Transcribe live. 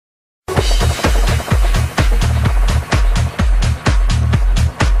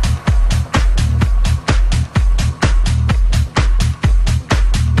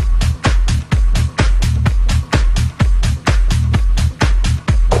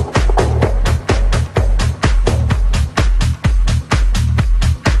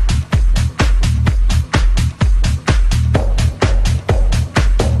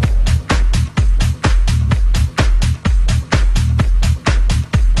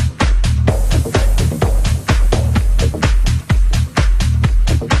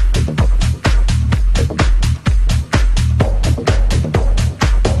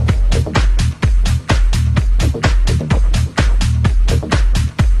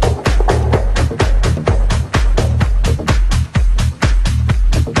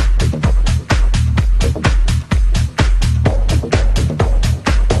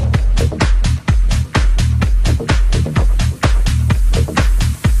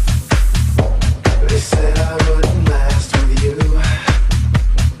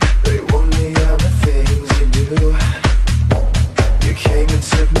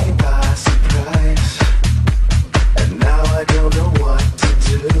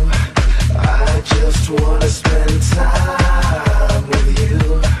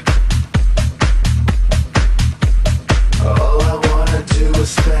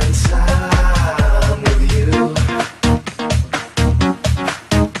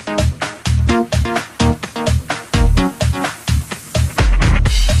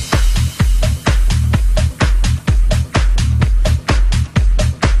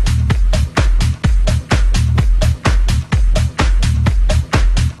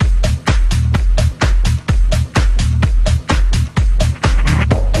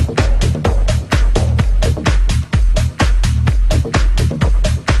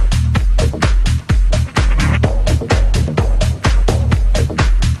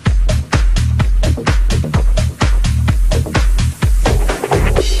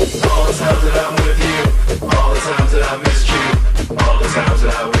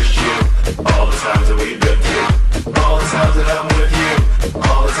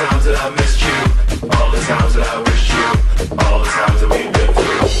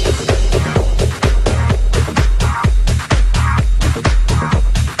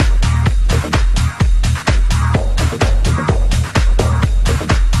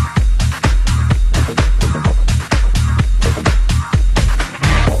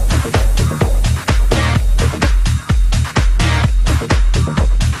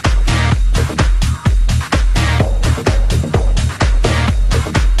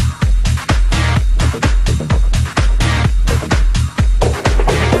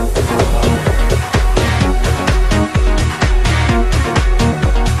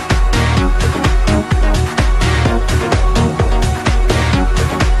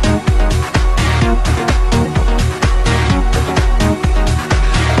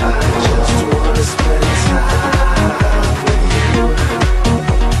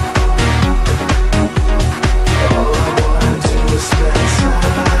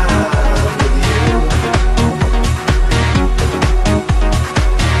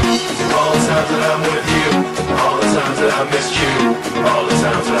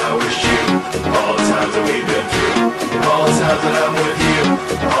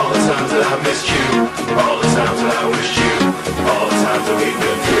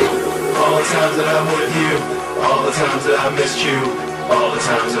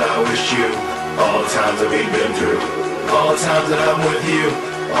times that I wished you, all the times that we've been through, all the times that I'm with you,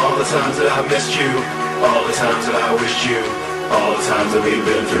 all the times that I missed you, all the times that I wished you, all the times that we've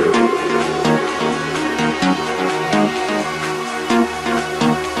been through.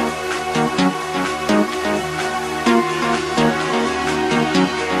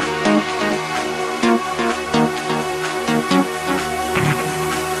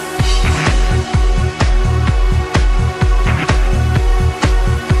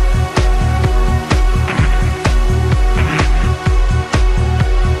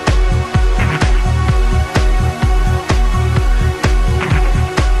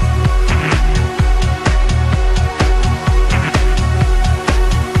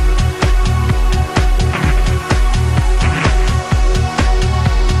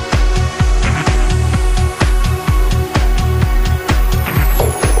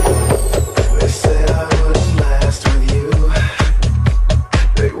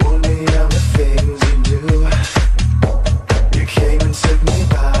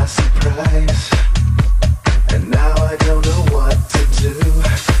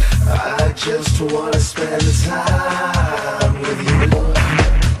 Just wanna spend time with you.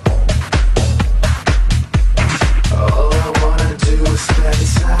 All I wanna do is spend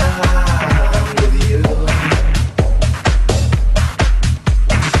time with you.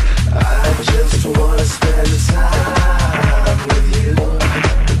 I just wanna spend time with you.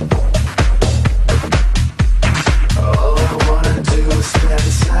 All I wanna do is spend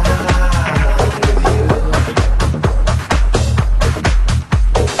time with you.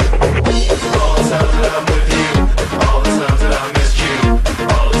 All the times that I'm with you, all the times that I missed you,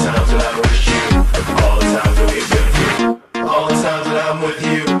 all the times that I wished you, all the times that we've been through, all the times that I'm with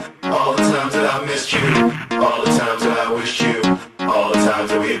you.